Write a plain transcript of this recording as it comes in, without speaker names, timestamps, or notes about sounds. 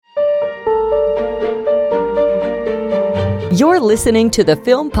You're listening to the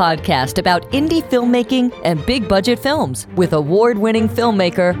Film Podcast about indie filmmaking and big budget films with award-winning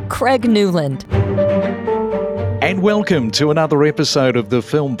filmmaker Craig Newland. And welcome to another episode of the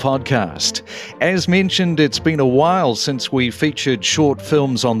Film Podcast. As mentioned, it's been a while since we featured short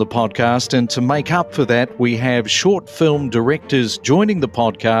films on the podcast, and to make up for that, we have short film directors joining the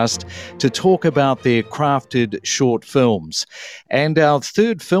podcast to talk about their crafted short films. And our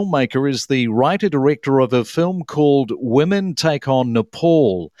third filmmaker is the writer-director of a film called Women Take on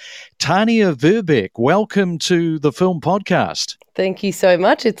Nepal. Tania Verbeek, welcome to the Film Podcast. Thank you so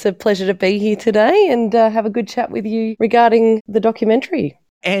much. It's a pleasure to be here today and have a good chat with you regarding the documentary.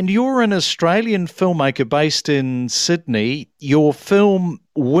 And you're an Australian filmmaker based in Sydney. Your film,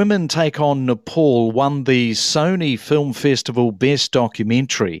 Women Take on Nepal, won the Sony Film Festival Best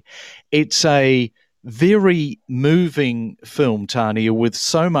Documentary. It's a very moving film, Tania, with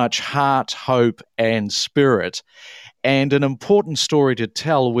so much heart, hope and spirit, and an important story to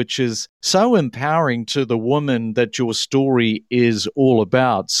tell, which is so empowering to the woman that your story is all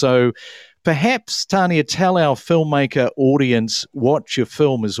about. So perhaps, Tania, tell our filmmaker audience what your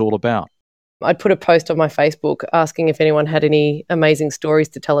film is all about. I'd put a post on my Facebook asking if anyone had any amazing stories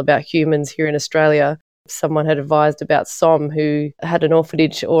to tell about humans here in Australia. Someone had advised about Som, who had an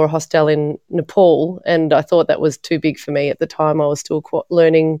orphanage or a hostel in Nepal, and I thought that was too big for me at the time. I was still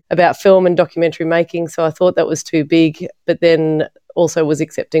learning about film and documentary making, so I thought that was too big, but then also was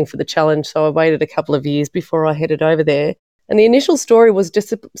accepting for the challenge, so I waited a couple of years before I headed over there. And the initial story was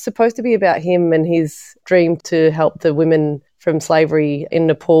just supposed to be about him and his dream to help the women from slavery in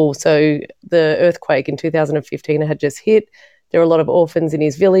Nepal. So the earthquake in 2015 had just hit. There were a lot of orphans in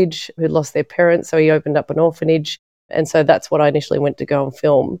his village who lost their parents, so he opened up an orphanage. And so that's what I initially went to go and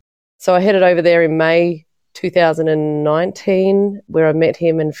film. So I headed over there in May 2019, where I met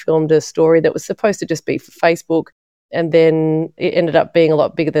him and filmed a story that was supposed to just be for Facebook. And then it ended up being a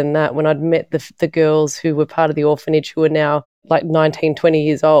lot bigger than that when I'd met the girls who were part of the orphanage who are now like 19, 20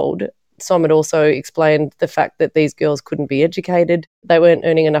 years old. Som had also explained the fact that these girls couldn't be educated. They weren't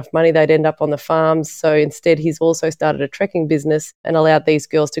earning enough money. They'd end up on the farms. So instead, he's also started a trekking business and allowed these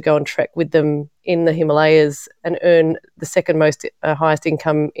girls to go and trek with them in the Himalayas and earn the second most highest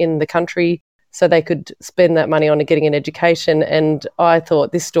income in the country, so they could spend that money on getting an education. And I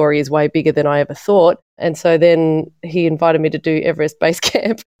thought this story is way bigger than I ever thought. And so then he invited me to do Everest Base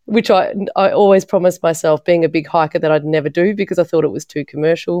Camp, which I always promised myself, being a big hiker, that I'd never do because I thought it was too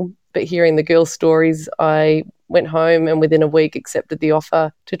commercial. But hearing the girls' stories, I went home and within a week accepted the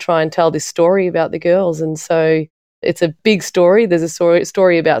offer to try and tell this story about the girls. And so it's a big story. There's a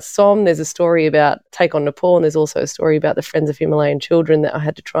story about Som, there's a story about Take on Nepal, and there's also a story about the Friends of Himalayan Children that I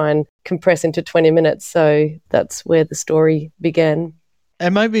had to try and compress into 20 minutes. So that's where the story began.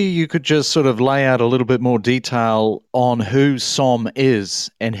 And maybe you could just sort of lay out a little bit more detail on who Som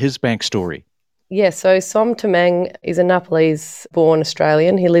is and his backstory. Yeah, so Som Tamang is a Nepalese-born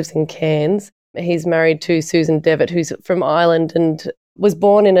Australian. He lives in Cairns. He's married to Susan Devitt, who's from Ireland, and was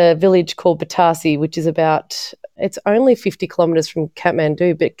born in a village called Batasi, which is it's only 50 kilometres from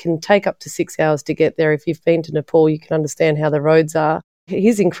Kathmandu, but can take up to 6 hours to get there. If you've been to Nepal, you can understand how the roads are.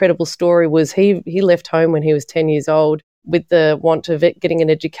 His incredible story was he left home when he was 10 years old with the want of getting an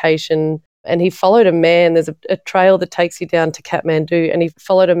education, and he followed a man. There's a trail that takes you down to Kathmandu, and he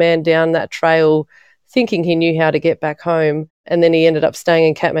followed a man down that trail thinking he knew how to get back home. And then he ended up staying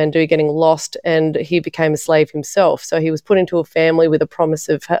in Kathmandu, getting lost, and he became a slave himself. So he was put into a family with a promise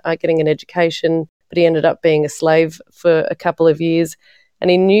of getting an education, but he ended up being a slave for a couple of years.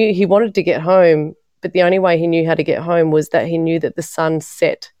 And he knew he wanted to get home, but the only way he knew how to get home was that he knew that the sun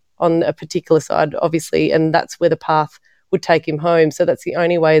set on a particular side, obviously, and that's where the path would take him home. So that's the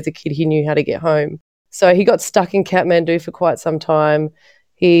only way as a kid he knew how to get home. So he got stuck in Kathmandu for quite some time.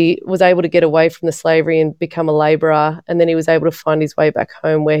 He was able to get away from the slavery and become a labourer, and then he was able to find his way back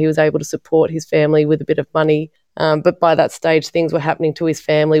home where he was able to support his family with a bit of money. But by that stage, things were happening to his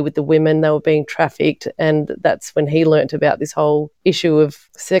family with the women. They were being trafficked, and that's when he learnt about this whole issue of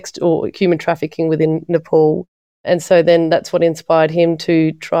sex or human trafficking within Nepal. And so then that's what inspired him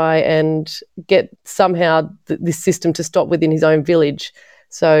to try and get somehow this system to stop within his own village.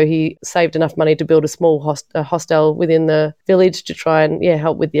 So he saved enough money to build a small hostel within the village to try and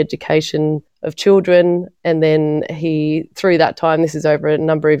help with the education of children. And then through that time, this is over a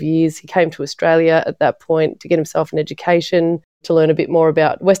number of years, he came to Australia at that point to get himself an education, to learn a bit more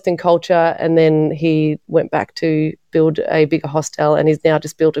about Western culture. And then he went back to build a bigger hostel, and he's now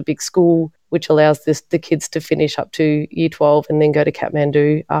just built a big school which allows the kids to finish up to year 12 and then go to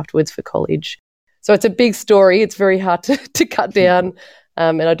Kathmandu afterwards for college. So it's a big story. It's very hard to cut down.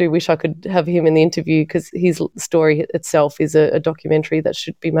 And I do wish I could have him in the interview because his story itself is a documentary that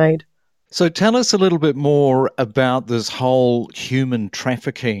should be made. So tell us a little bit more about this whole human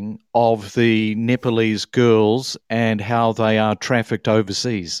trafficking of the Nepalese girls and how they are trafficked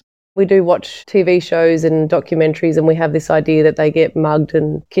overseas. We do watch TV shows and documentaries, and we have this idea that they get mugged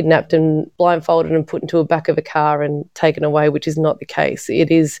and kidnapped and blindfolded and put into the back of a car and taken away, which is not the case. It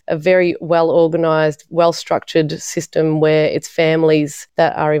is a very well-organised, well-structured system where it's families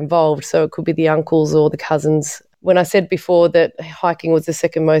that are involved. So it could be the uncles or the cousins. When I said before that hiking was the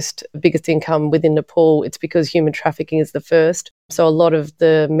second biggest income within Nepal, it's because human trafficking is the first. So a lot of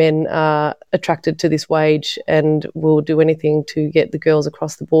the men are attracted to this wage and will do anything to get the girls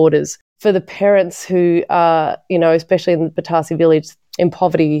across the borders. For the parents who are, especially in the Batasi village, in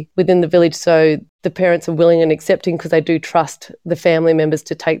poverty within the village, so the parents are willing and accepting because they do trust the family members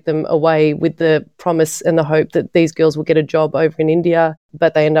to take them away with the promise and the hope that these girls will get a job over in India,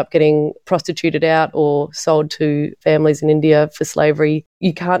 but they end up getting prostituted out or sold to families in India for slavery.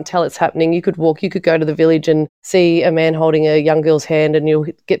 You can't tell it's happening. You could go to the village and see a man holding a young girl's hand and you'll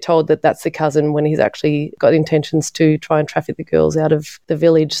get told that that's the cousin when he's actually got intentions to try and traffic the girls out of the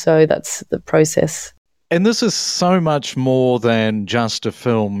village. So that's the process. And this is so much more than just a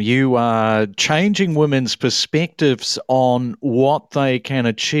film. You are changing women's perspectives on what they can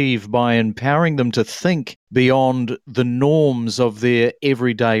achieve by empowering them to think beyond the norms of their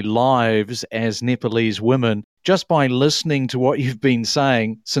everyday lives as Nepalese women. Just by listening to what you've been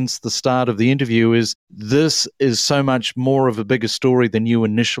saying since the start of the interview, this is so much more of a bigger story than you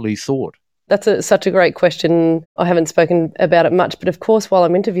initially thought. That's such a great question. I haven't spoken about it much, but of course, while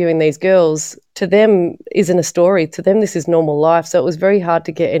I'm interviewing these girls, to them isn't a story. To them, this is normal life. So it was very hard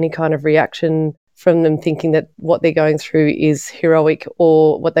to get any kind of reaction from them thinking that what they're going through is heroic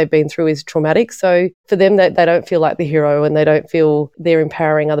or what they've been through is traumatic. So for them, they don't feel like the hero and they don't feel they're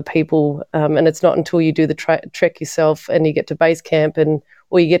empowering other people. And it's not until you do the trek yourself and you get to base camp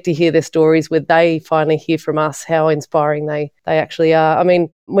or you get to hear their stories where they finally hear from us how inspiring they actually are. I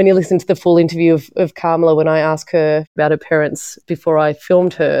mean, when you listen to the full interview of Kamala, when I asked her about her parents before I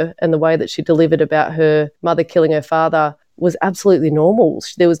filmed her and the way that she delivered about her mother killing her father was absolutely normal.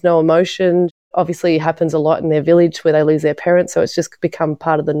 There was no emotion. Obviously, it happens a lot in their village where they lose their parents, so it's just become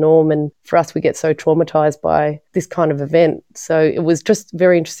part of the norm. And for us, we get so traumatized by this kind of event. So it was just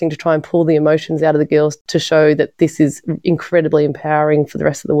very interesting to try and pull the emotions out of the girls to show that this is incredibly empowering for the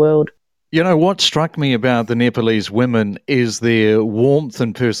rest of the world. You know, what struck me about the Nepalese women is their warmth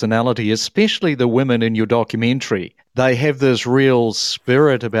and personality, especially the women in your documentary. They have this real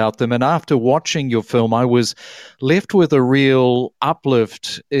spirit about them. And after watching your film, I was left with a real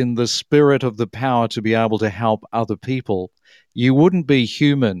uplift in the spirit of the power to be able to help other people. You wouldn't be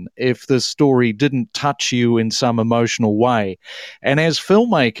human if this story didn't touch you in some emotional way. And as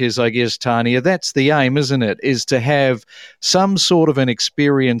filmmakers, I guess, Tanya, that's the aim, isn't it? Is to have some sort of an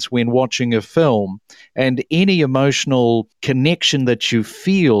experience when watching a film, and any emotional connection that you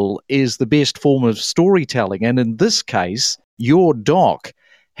feel is the best form of storytelling. And in this case, your doc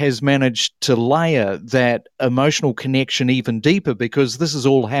has managed to layer that emotional connection even deeper, because this is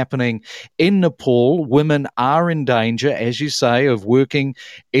all happening in Nepal. Women are in danger, as you say, of working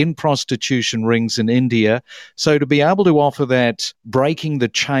in prostitution rings in India. So to be able to offer that breaking the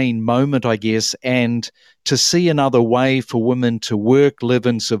chain moment, I guess, and to see another way for women to work, live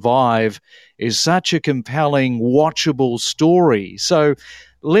and survive is such a compelling, watchable story. So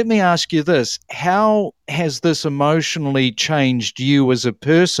let me ask you this. How has this emotionally changed you as a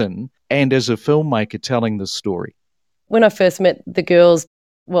person and as a filmmaker telling this story? When I first met the girls,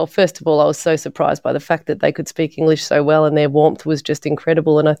 well, first of all, I was so surprised by the fact that they could speak English so well and their warmth was just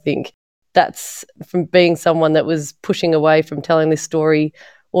incredible. And I think that's from being someone that was pushing away from telling this story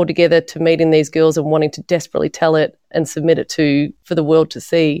altogether to meeting these girls and wanting to desperately tell it and submit it for the world to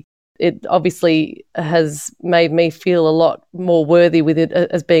see. It obviously has made me feel a lot more worthy with it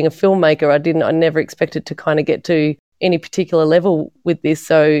as being a filmmaker. I never expected to kind of get to any particular level with this.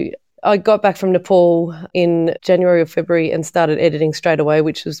 So I got back from Nepal in January or February and started editing straight away,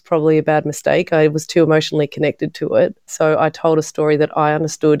 which was probably a bad mistake. I was too emotionally connected to it. So I told a story that I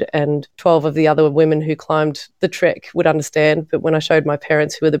understood and 12 of the other women who climbed the trek would understand. But when I showed my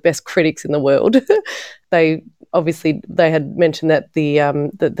parents, who are the best critics in the world, they had mentioned that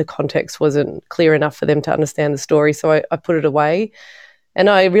the context wasn't clear enough for them to understand the story. So I put it away. And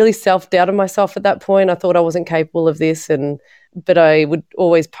I really self-doubted myself at that point. I thought I wasn't capable of this. But I would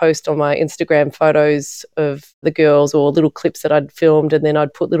always post on my Instagram photos of the girls or little clips that I'd filmed, and then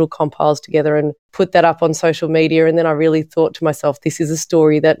I'd put little compiles together and put that up on social media. And then I really thought to myself, this is a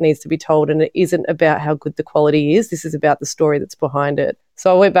story that needs to be told, and it isn't about how good the quality is. This is about the story that's behind it.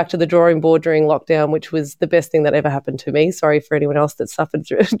 So I went back to the drawing board during lockdown, which was the best thing that ever happened to me. Sorry for anyone else that suffered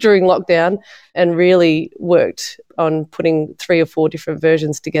during lockdown, and really worked on putting 3 or 4 different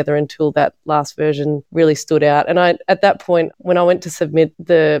versions together until that last version really stood out. And at that point, when I went to submit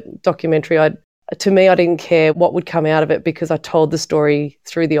the documentary, I didn't care what would come out of it, because I told the story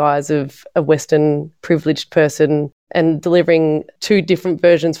through the eyes of a Western privileged person, and delivering 2 different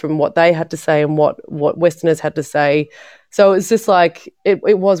versions from what they had to say and what Westerners had to say. So it was just like,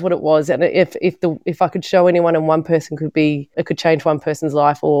 it was what it was. And if I could show anyone and one person it could change one person's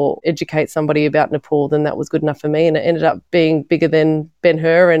life or educate somebody about Nepal, then that was good enough for me. And it ended up being bigger than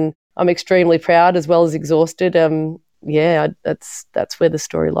Ben-Hur, and I'm extremely proud as well as exhausted. That's where the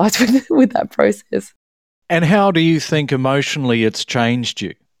story lies with that process. And how do you think emotionally it's changed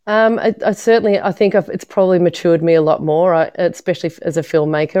you? I think it's probably matured me a lot more, especially as a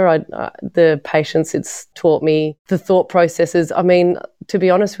filmmaker. The patience it's taught me, the thought processes. I mean, to be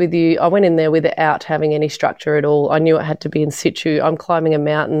honest with you, I went in there without having any structure at all. I knew it had to be in situ. I'm climbing a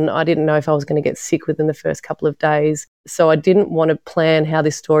mountain. I didn't know if I was going to get sick within the first couple of days. So I didn't want to plan how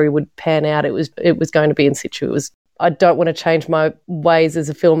this story would pan out. It was going to be in situ. I don't want to change my ways as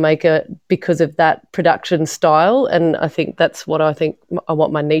a filmmaker because of that production style. And I think that's what I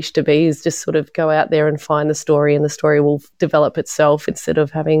want my niche to be, is just sort of go out there and find the story, and the story will develop itself instead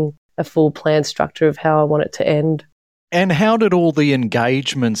of having a full plan structure of how I want it to end. And how did all the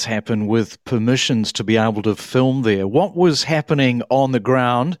engagements happen with permissions to be able to film there? What was happening on the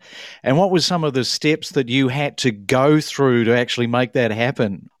ground, and what were some of the steps that you had to go through to actually make that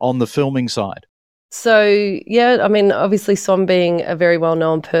happen on the filming side? So, yeah, I mean, obviously Som being a very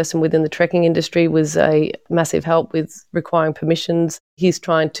well-known person within the trekking industry was a massive help with requiring permissions. He's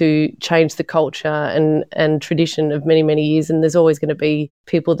trying to change the culture and tradition of many, many years, and there's always going to be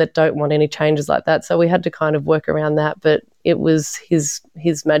people that don't want any changes like that. So we had to kind of work around that, but it was his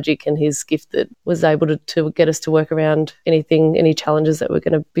magic and his gift that was able to get us to work around any challenges that were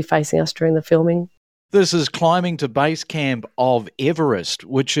going to be facing us during the filming. This is climbing to base camp of Everest,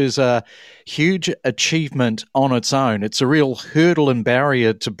 which is a huge achievement on its own. It's a real hurdle and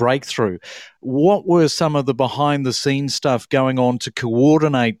barrier to break through. What were some of the behind-the-scenes stuff going on to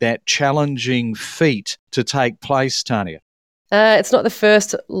coordinate that challenging feat to take place, Tania? It's not the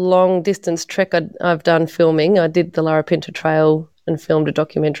first long-distance trek I've done filming. I did the Larapinta Trail and filmed a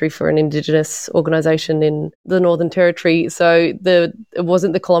documentary for an Indigenous organisation in the Northern Territory. So it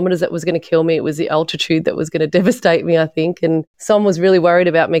wasn't the kilometres that was going to kill me, it was the altitude that was going to devastate me, I think. And Som was really worried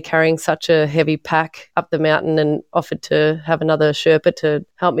about me carrying such a heavy pack up the mountain and offered to have another Sherpa to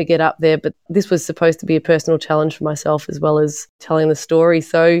help me get up there. But this was supposed to be a personal challenge for myself as well as telling the story.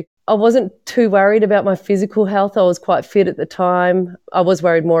 So I wasn't too worried about my physical health. I was quite fit at the time. I was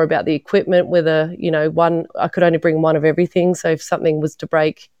worried more about the equipment, whether, I could only bring one of everything. So if something was to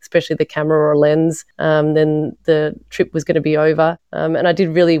break, especially the camera or a lens, then the trip was going to be over. And I did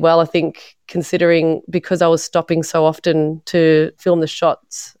really well, I think, considering because I was stopping so often to film the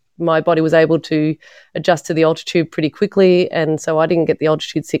shots. My body was able to adjust to the altitude pretty quickly, and so I didn't get the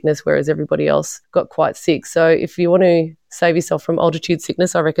altitude sickness, whereas everybody else got quite sick. So if you want to save yourself from altitude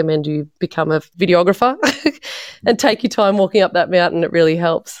sickness, I recommend you become a videographer and take your time walking up that mountain. It really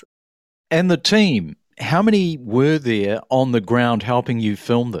helps. And the team, how many were there on the ground helping you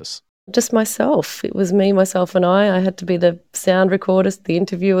film this? Just myself. It was me, myself and I. I had to be the sound recordist, the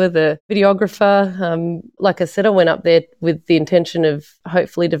interviewer, the videographer. Like I said, I went up there with the intention of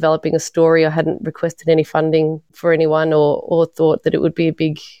hopefully developing a story. I hadn't requested any funding for anyone or thought that it would be a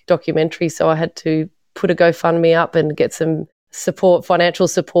big documentary. So I had to put a GoFundMe up and get some support, financial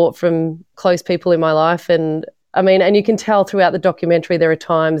support from close people in my life. And you can tell throughout the documentary,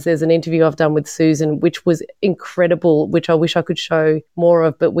 there's an interview I've done with Susan, which was incredible, which I wish I could show more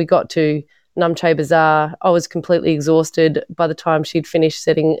of, but we got to Namche Bazaar. I was completely exhausted by the time she'd finished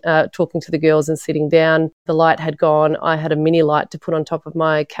talking to the girls and sitting down. The light had gone. I had a mini light to put on top of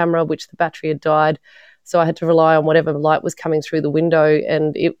my camera, which the battery had died. So I had to rely on whatever light was coming through the window,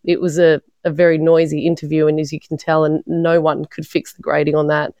 and it was a very noisy interview, and as you can tell, and no one could fix the grading on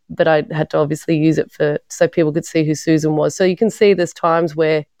that. But I had to obviously use it so people could see who Susan was. So you can see there's times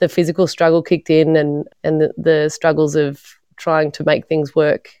where the physical struggle kicked in and the struggles of trying to make things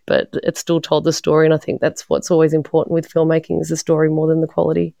work, but it still told the story, and I think that's what's always important with filmmaking, is the story more than the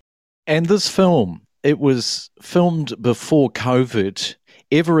quality. And this film, it was filmed before COVID.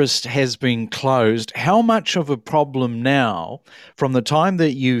 Everest has been closed. How much of a problem now, from the time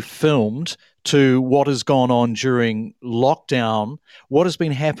that you filmed to what has gone on during lockdown, what has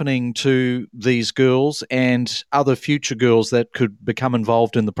been happening to these girls and other future girls that could become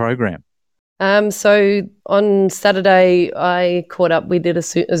involved in the program? So on Saturday, I caught up. We did a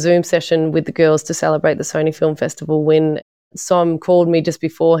Zoom session with the girls to celebrate the Sony Film Festival win. Som called me just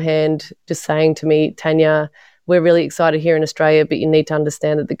beforehand, just saying to me, Tanya, we're really excited here in Australia, but you need to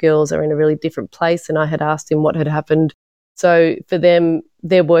understand that the girls are in a really different place. And I had asked him what had happened. So for them,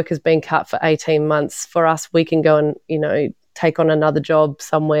 their work has been cut for 18 months. For us, we can go and, take on another job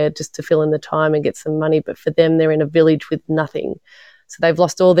somewhere just to fill in the time and get some money. But for them, they're in a village with nothing. So they've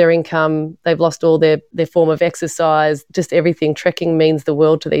lost all their income. They've lost all their form of exercise, just everything. Trekking means the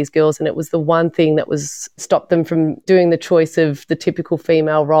world to these girls. And it was the one thing that was stopped them from doing the choice of the typical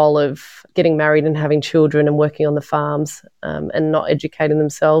female role of getting married and having children and working on the farms and not educating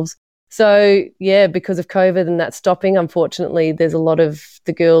themselves. So, yeah, because of COVID and that stopping, unfortunately, there's a lot of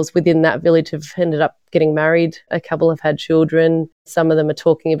the girls within that village have ended up getting married. A couple have had children. Some of them are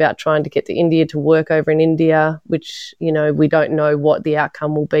talking about trying to get to India to work over in India, which, we don't know what the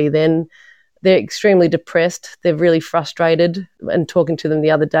outcome will be then. They're extremely depressed. They're really frustrated. And talking to them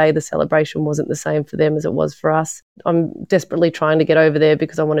the other day, the celebration wasn't the same for them as it was for us. I'm desperately trying to get over there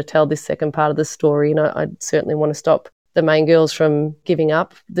because I want to tell this second part of the story. I certainly want to stop the main girls from giving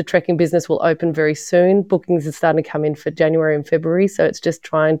up. The trekking business will open very soon. Bookings are starting to come in for January and February, so it's just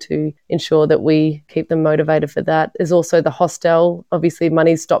trying to ensure that we keep them motivated for that. There's also the hostel. Obviously,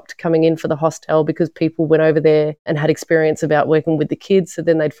 money stopped coming in for the hostel because people went over there and had experience about working with the kids, so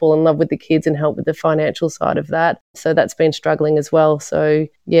then they'd fall in love with the kids and help with the financial side of that. So that's been struggling as well. So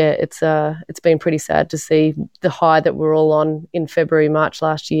yeah, it's been pretty sad to see the high that we're all on in February, March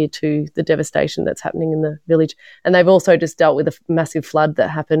last year to the devastation that's happening in the village. And they've also just dealt with a massive flood that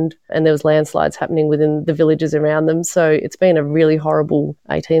happened, and there was landslides happening within the villages around them. So it's been a really horrible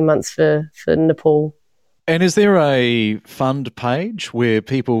 18 months for Nepal. And is there a fund page where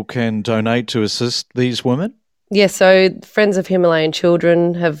people can donate to assist these women? Yeah, so Friends of Himalayan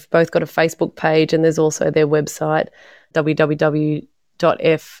Children have both got a Facebook page, and there's also their website, www.f-hc.org.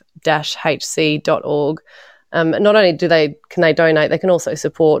 Not only can they donate, they can also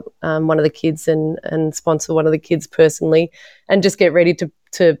support one of the kids and sponsor one of the kids personally, and just get ready to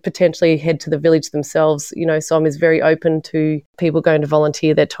potentially head to the village themselves. Som is very open to people going to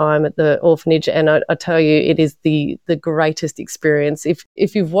volunteer their time at the orphanage, and I tell you, it is the greatest experience.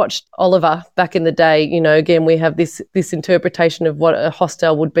 If you've watched Oliver back in the day, again, we have this interpretation of what a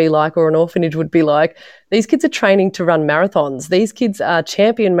hostel would be like or an orphanage would be like. These kids are training to run marathons. These kids are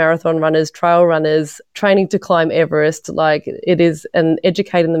champion marathon runners, trail runners, training to climb Everest. Like it is, and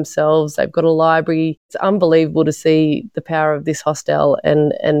educating themselves. They've got a library. It's unbelievable to see the power of this hostel,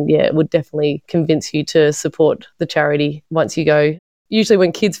 and yeah, it would definitely convince you to support the charity once you go. Usually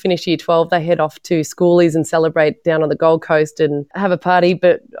when kids finish year 12, they head off to schoolies and celebrate down on the Gold Coast and have a party,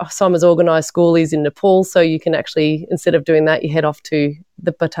 but Som has organised schoolies in Nepal, so you can actually, instead of doing that, you head off to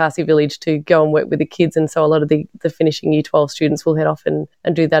the Batasi village to go and work with the kids, and so a lot of the finishing year 12 students will head off and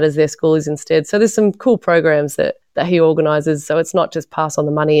do that as their schoolies instead. So there's some cool programs that he organises, so it's not just pass on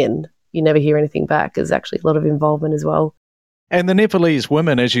the money and you never hear anything back. There's actually a lot of involvement as well. And the Nepalese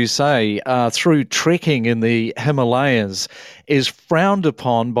women, as you say, through trekking in the Himalayas, is frowned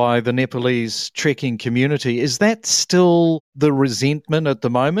upon by the Nepalese trekking community. Is that still the resentment at the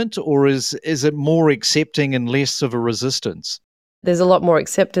moment, or is it more accepting and less of a resistance? There's a lot more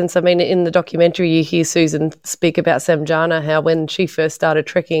acceptance. I mean, in the documentary, you hear Susan speak about Samjana, how when she first started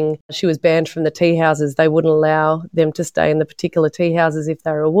trekking, she was banned from the tea houses. They wouldn't allow them to stay in the particular tea houses. If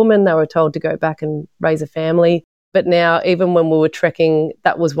they were a woman, they were told to go back and raise a family. But now, even when we were trekking,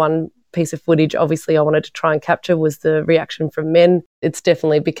 that was one piece of footage obviously I wanted to try and capture, was the reaction from men. It's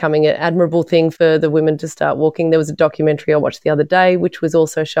definitely becoming an admirable thing for the women to start walking. There was a documentary I watched the other day which was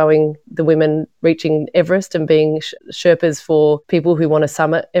also showing the women reaching Everest and being Sherpas for people who want to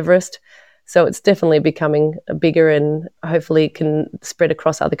summit Everest. So it's definitely becoming bigger, and hopefully it can spread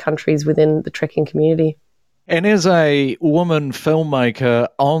across other countries within the trekking community. And as a woman filmmaker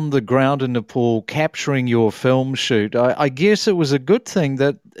on the ground in Nepal capturing your film shoot, I guess it was a good thing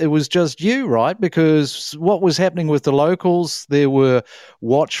that it was just you, right? Because what was happening with the locals, there were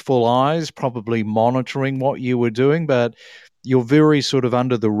watchful eyes probably monitoring what you were doing, but you're very sort of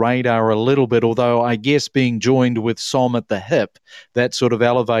under the radar a little bit, although I guess being joined with Som at the hip, that sort of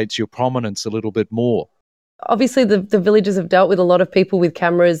elevates your prominence a little bit more. Obviously, the villagers have dealt with a lot of people with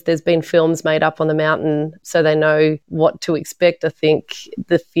cameras. There's been films made up on the mountain, so they know what to expect. I think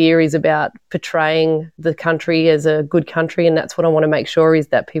the fear is about portraying the country as a good country, and that's what I want to make sure is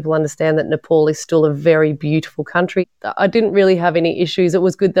that people understand that Nepal is still a very beautiful country. I didn't really have any issues. It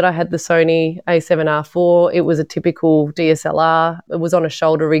was good that I had the Sony A7R4. It was a typical DSLR. It was on a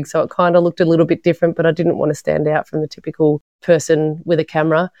shoulder rig, so it kind of looked a little bit different, but I didn't want to stand out from the typical person with a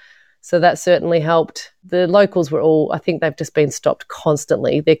camera. So that certainly helped. The locals were all, I think they've just been stopped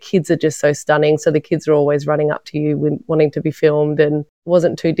constantly. Their kids are just so stunning. So the kids are always running up to you wanting to be filmed, and it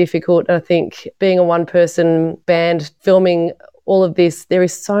wasn't too difficult. I think being a one-person band filming all of this, there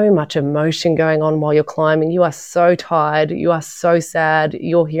is so much emotion going on while you're climbing. You are so tired. You are so sad.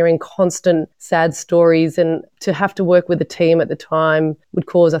 You're hearing constant sad stories. And to have to work with a team at the time would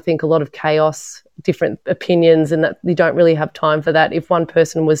cause, I think, a lot of chaos, different opinions, and that you don't really have time for that. If one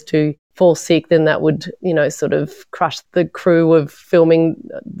person was to fall sick, then that would, sort of crush the crew of filming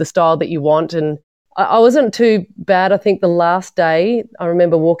the style that you want. And I wasn't too bad. I think the last day, I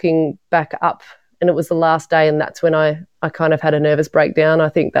remember walking back up, and it was the last day, and that's when I kind of had a nervous breakdown. I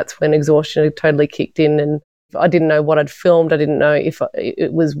think that's when exhaustion had totally kicked in, and I didn't know what I'd filmed. I didn't know if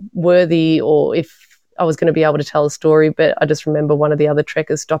it was worthy or if I was going to be able to tell a story. But I just remember one of the other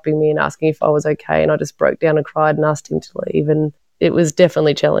trekkers stopping me and asking if I was okay, and I just broke down and cried and asked him to leave, and it was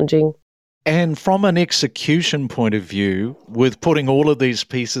definitely challenging. And from an execution point of view, with putting all of these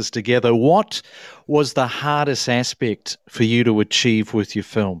pieces together, what was the hardest aspect for you to achieve with your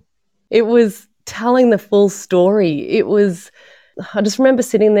film? It was telling the full story. I just remember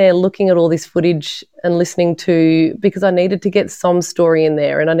sitting there looking at all this footage and listening to, because I needed to get some story in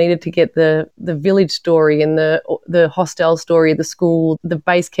there, and I needed to get the village story and the hostel story, the school, the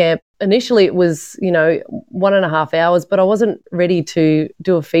base camp. Initially it was, 1.5 hours, but I wasn't ready to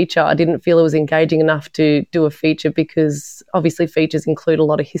do a feature. I didn't feel it was engaging enough to do a feature, because obviously features include a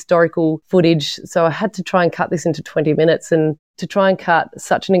lot of historical footage. So I had to try and cut this into 20 minutes, and to try and cut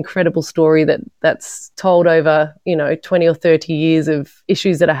such an incredible story that's told over, 20 or 30 years of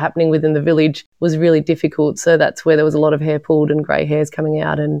issues that are happening within the village was really difficult. So that's where there was a lot of hair pulled and grey hairs coming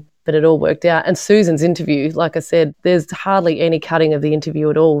out, but it all worked out. And Susan's interview, like I said, there's hardly any cutting of the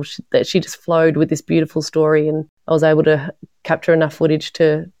interview at all. She just flowed with this beautiful story, and I was able to capture enough footage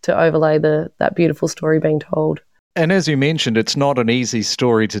to overlay that beautiful story being told. And as you mentioned, it's not an easy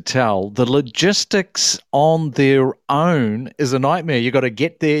story to tell. The logistics on their own is a nightmare. You've got to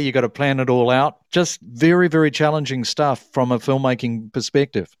get there, you've got to plan it all out. Just very, very challenging stuff from a filmmaking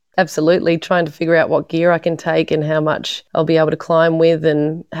perspective. Absolutely. Trying to figure out what gear I can take and how much I'll be able to climb with,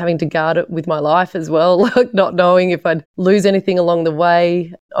 and having to guard it with my life as well, not knowing if I'd lose anything along the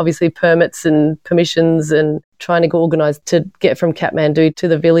way. Obviously permits and permissions, and trying to organise to get from Kathmandu to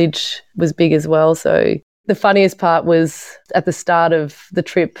the village was big as well. So the funniest part was at the start of the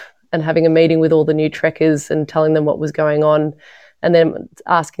trip and having a meeting with all the new trekkers and telling them what was going on, and then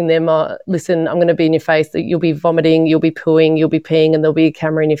asking them, listen, I'm going to be in your face, that you'll be vomiting, you'll be pooing, you'll be peeing, and there'll be a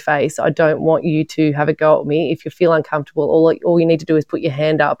camera in your face. I don't want you to have a go at me. If you feel uncomfortable, all you need to do is put your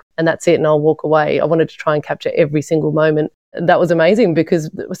hand up, and that's it, and I'll walk away. I wanted to try and capture every single moment. That was amazing, because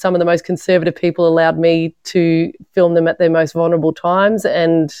some of the most conservative people allowed me to film them at their most vulnerable times.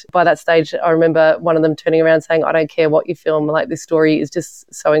 And by that stage, I remember one of them turning around saying, I don't care what you film, like, this story is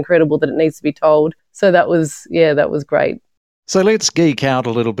just so incredible that it needs to be told. So that was great. So let's geek out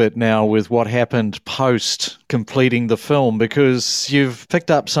a little bit now with what happened post completing the film, because you've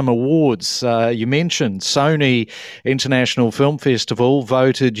picked up some awards. You mentioned Sony International Film Festival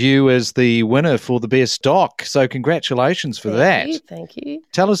voted you as the winner for the best doc. So congratulations for that. Thank you.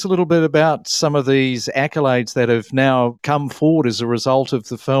 Tell us a little bit about some of these accolades that have now come forward as a result of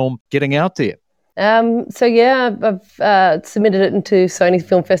the film getting out there. I've submitted it into Sony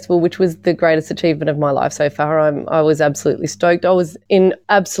Film Festival, which was the greatest achievement of my life so far. I was absolutely stoked. I was in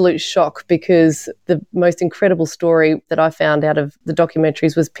absolute shock, because the most incredible story that I found out of the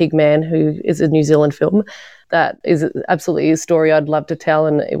documentaries was Pigman, who is a New Zealand film. That is absolutely a story I'd love to tell,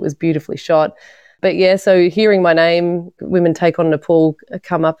 and it was beautifully shot. But yeah, so hearing my name, Women Take on Nepal,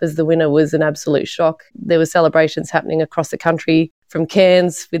 come up as the winner was an absolute shock. There were celebrations happening across the country, from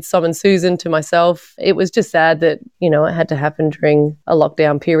Cairns with Som and Susan to myself. It was just sad that, it had to happen during a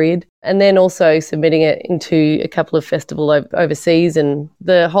lockdown period. And then also submitting it into a couple of festivals overseas. And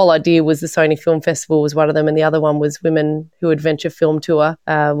the whole idea was the Sony Film Festival was one of them, and the other one was Women Who Adventure Film Tour,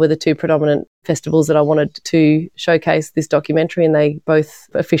 were the two predominant festivals that I wanted to showcase this documentary, and they both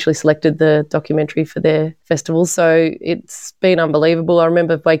officially selected the documentary for their festivals. So it's been unbelievable. I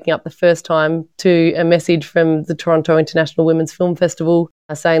remember waking up the first time to a message from the Toronto International Women's Film Festival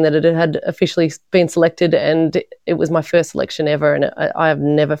saying that it had officially been selected, and it was my first selection ever, and I have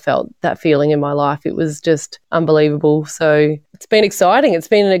never felt that feeling in my life. It was just unbelievable. So it's been exciting. It's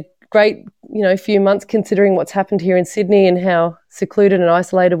been a great, few months, considering what's happened here in Sydney and how secluded and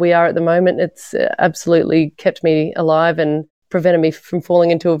isolated we are at the moment. It's absolutely kept me alive and prevented me from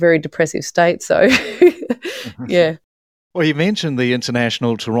falling into a very depressive state. So, yeah. Well, you mentioned the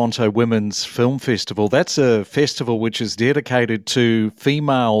International Toronto Women's Film Festival. That's a festival which is dedicated to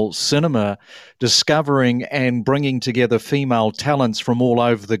female cinema, discovering and bringing together female talents from all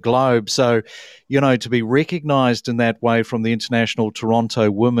over the globe. So, to be recognised in that way from the International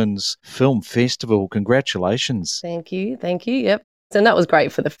Toronto Women's Film Festival, congratulations. Thank you. Yep. And that was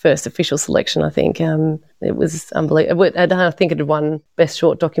great for the first official selection, I think. It was unbelievable. And I think it had won Best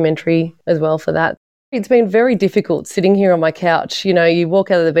Short Documentary as well for that. It's been very difficult sitting here on my couch. You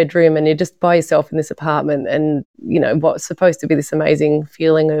walk out of the bedroom and you're just by yourself in this apartment, and, what's supposed to be this amazing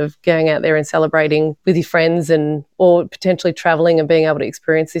feeling of going out there and celebrating with your friends or potentially travelling and being able to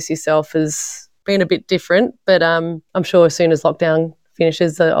experience this yourself has been a bit different. But I'm sure as soon as lockdown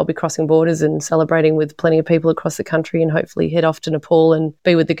finishes, I'll be crossing borders and celebrating with plenty of people across the country, and hopefully head off to Nepal and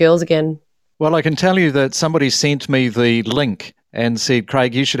be with the girls again. Well, I can tell you that somebody sent me the link and said,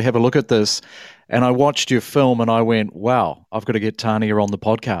 Craig, you should have a look at this. And I watched your film and I went, wow, I've got to get Tania on the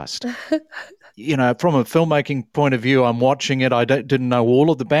podcast. From a filmmaking point of view, I'm watching it. I didn't know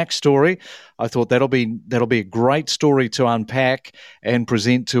all of the backstory. I thought that'll be a great story to unpack and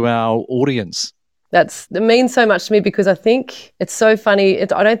present to our audience. It means so much to me because I think it's so funny.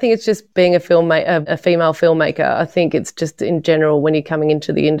 I don't think it's just being a female filmmaker. I think it's just in general, when you're coming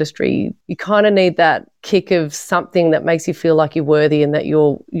into the industry, you kind of need that kick of something that makes you feel like you're worthy and that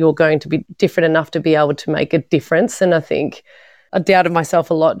you're going to be different enough to be able to make a difference. And I think I doubted myself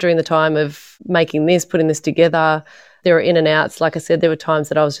a lot during the time of putting this together. There were in and outs. Like I said, there were times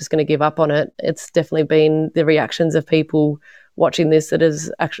that I was just going to give up on it. It's definitely been the reactions of people watching this that has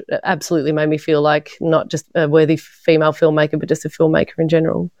actually absolutely made me feel like not just a worthy female filmmaker, but just a filmmaker in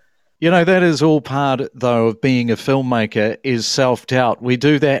general. That is all part, though, of being a filmmaker is self-doubt. We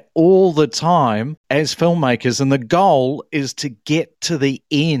do that all the time as filmmakers, and the goal is to get to the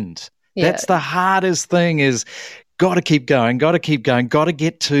end. Yeah. That's the hardest thing, is got to keep going, got to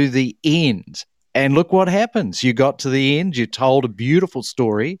get to the end. And look what happens. You got to the end, you told a beautiful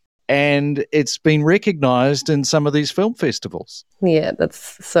story, and it's been recognised in some of these film festivals. Yeah,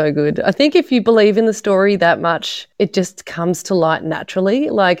 that's so good. I think if you believe in the story that much, it just comes to light naturally.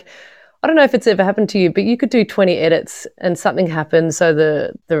 Like, I don't know if it's ever happened to you, but you could do 20 edits and something happens, so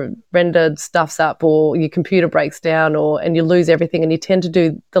the rendered stuff's up, or your computer breaks down, and you lose everything, and you tend to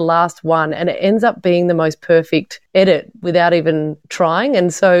do the last one, and it ends up being the most perfect edit without even trying.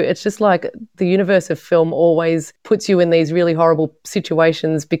 And so it's just like the universe of film always puts you in these really horrible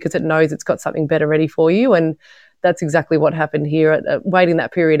situations because it knows it's got something better ready for you. And that's exactly what happened here, waiting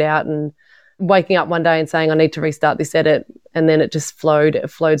that period out and waking up one day and saying, I need to restart this edit. And then it just flowed. It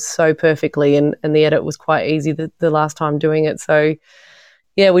flowed so perfectly. And the edit was quite easy the last time doing it. So,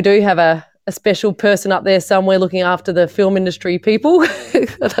 yeah, we do have a special person up there somewhere looking after the film industry people.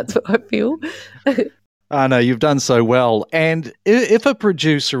 That's what I feel. I know, you've done so well. And if a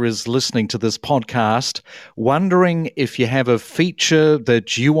producer is listening to this podcast, wondering if you have a feature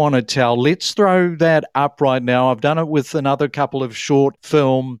that you want to tell, let's throw that up right now. I've done it with another couple of short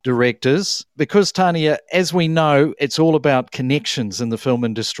film directors because, Tania, as we know, it's all about connections in the film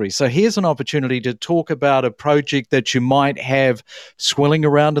industry. So here's an opportunity to talk about a project that you might have swirling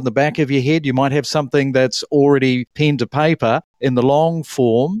around in the back of your head. You might have something that's already pen to paper in the long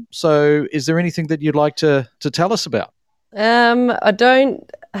form. So is there anything that you'd like to tell us about? I don't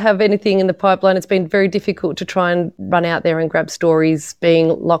have anything in the pipeline. It's been very difficult to try and run out there and grab stories being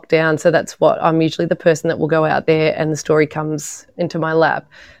locked down. So that's what I'm usually the person that will go out there and the story comes into my lap.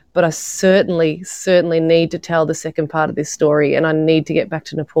 But I certainly need to tell the second part of this story, and I need to get back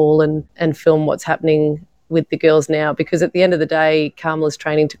to Nepal and film what's happening with the girls now, because at the end of the day, Kamala's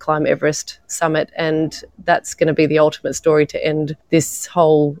training to climb Everest summit, and that's going to be the ultimate story to end this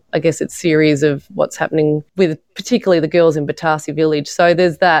whole, I guess it's series of what's happening with particularly the girls in Batasi village. So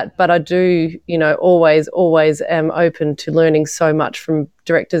there's that, but I do, always am open to learning so much from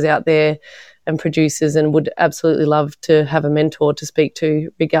directors out there and producers, and would absolutely love to have a mentor to speak to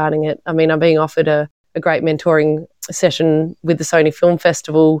regarding it. I mean, I'm being offered a great mentoring session with the Sony Film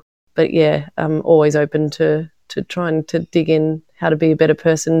Festival. But yeah, I'm always open to trying to dig in how to be a better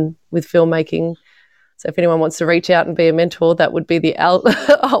person with filmmaking. So if anyone wants to reach out and be a mentor, that would be the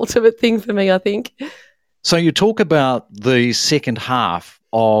ultimate thing for me, I think. So you talk about the second half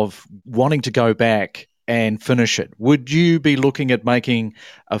of wanting to go back and finish it. Would you be looking at making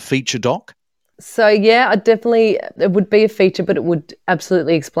a feature doc? So yeah, it would be a feature, but it would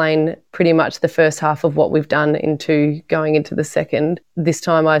absolutely explain pretty much the first half of what we've done into going into the second. This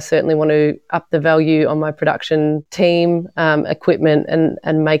time I certainly want to up the value on my production team, equipment,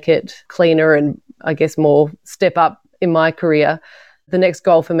 and make it cleaner and I guess more step up in my career. The next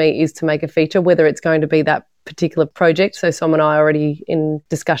goal for me is to make a feature, whether it's going to be that particular project. So Sam and I are already in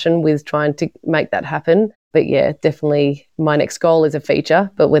discussion with trying to make that happen. But yeah, definitely my next goal is a feature,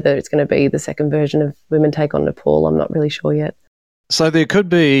 but whether it's going to be the second version of Women Take on Nepal, I'm not really sure yet. So there could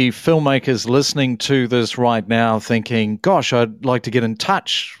be filmmakers listening to this right now thinking, gosh, I'd like to get in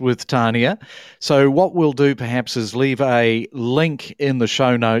touch with Tania. So what we'll do perhaps is leave a link in the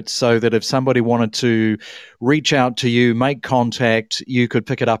show notes so that if somebody wanted to reach out to you, make contact, you could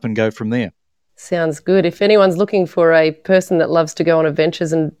pick it up and go from there. Sounds good. If anyone's looking for a person that loves to go on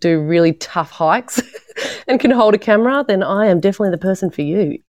adventures and do really tough hikes and can hold a camera, then I am definitely the person for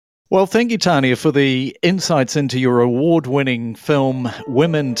you. Well, thank you, Tania, for the insights into your award-winning film,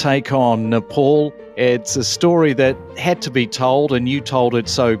 Women Take on Nepal. It's a story that had to be told, and you told it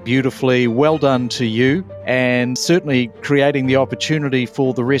so beautifully. Well done to you, and certainly creating the opportunity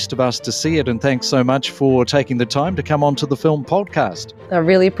for the rest of us to see it. And thanks so much for taking the time to come onto the Film Podcast. I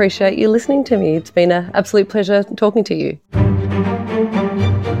really appreciate you listening to me. It's been an absolute pleasure talking to you.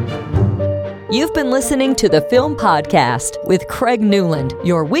 You've been listening to the Film Podcast with Craig Newland,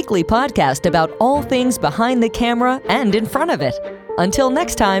 your weekly podcast about all things behind the camera and in front of it. Until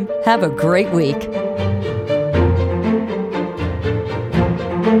next time, have a great week.